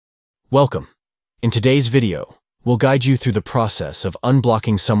Welcome. In today's video, we'll guide you through the process of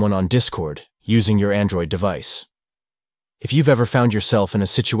unblocking someone on Discord using your Android device. If you've ever found yourself in a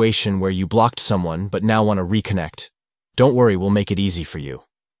situation where you blocked someone but now want to reconnect, don't worry, we'll make it easy for you.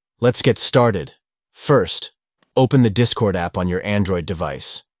 Let's get started. First, open the Discord app on your Android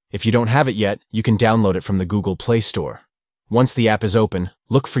device. If you don't have it yet, you can download it from the Google Play Store. Once the app is open,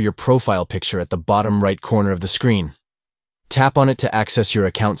 look for your profile picture at the bottom right corner of the screen. Tap on it to access your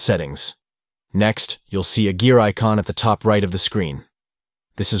account settings. Next, you'll see a gear icon at the top right of the screen.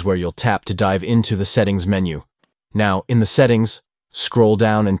 This is where you'll tap to dive into the settings menu. Now, in the settings, scroll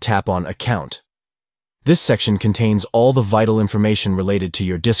down and tap on Account. This section contains all the vital information related to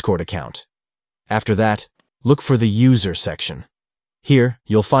your Discord account. After that, look for the User section. Here,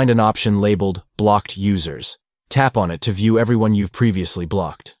 you'll find an option labeled Blocked Users. Tap on it to view everyone you've previously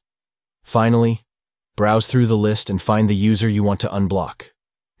blocked. Finally, browse through the list and find the user you want to unblock.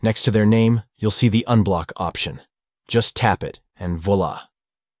 Next to their name, you'll see the Unblock option. Just tap it, and voila!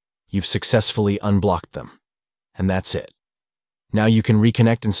 You've successfully unblocked them. And that's it. Now you can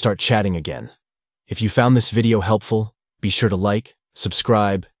reconnect and start chatting again. If you found this video helpful, be sure to like,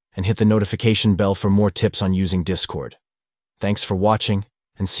 subscribe, and hit the notification bell for more tips on using Discord. Thanks for watching,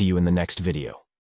 and see you in the next video.